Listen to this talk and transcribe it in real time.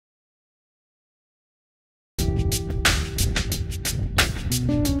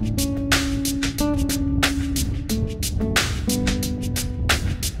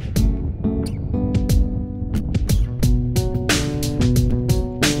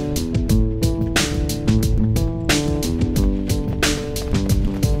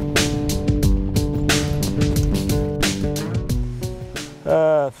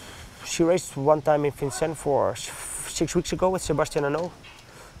she raced one time in Vincennes for 6 weeks ago with Sebastian Ano.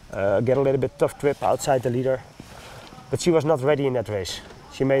 Get a little bit tough trip outside the leader, but she was not ready in that race.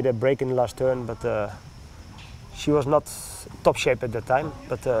 She made a break in the last turn, but she was not top shape at that time.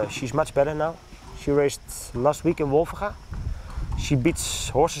 But she's much better now. She raced last week in Wolvenga. She beats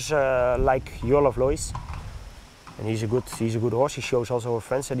horses like Jolaf Lois, and he's a good horse. He shows also her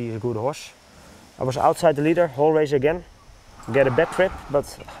friends that he's a good horse. I was outside the leader whole race again. Get a bad trip, but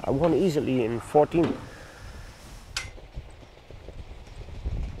I won easily in 14.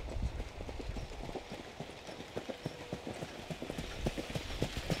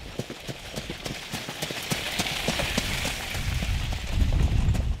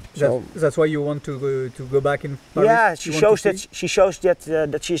 That's why you want to go back in Paris? Yeah, she shows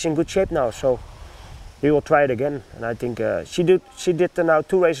that she's in good shape now. So we will try it again. And I think she did now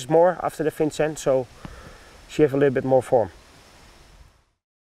 2 races more after the Vincennes, so she has a little bit more form.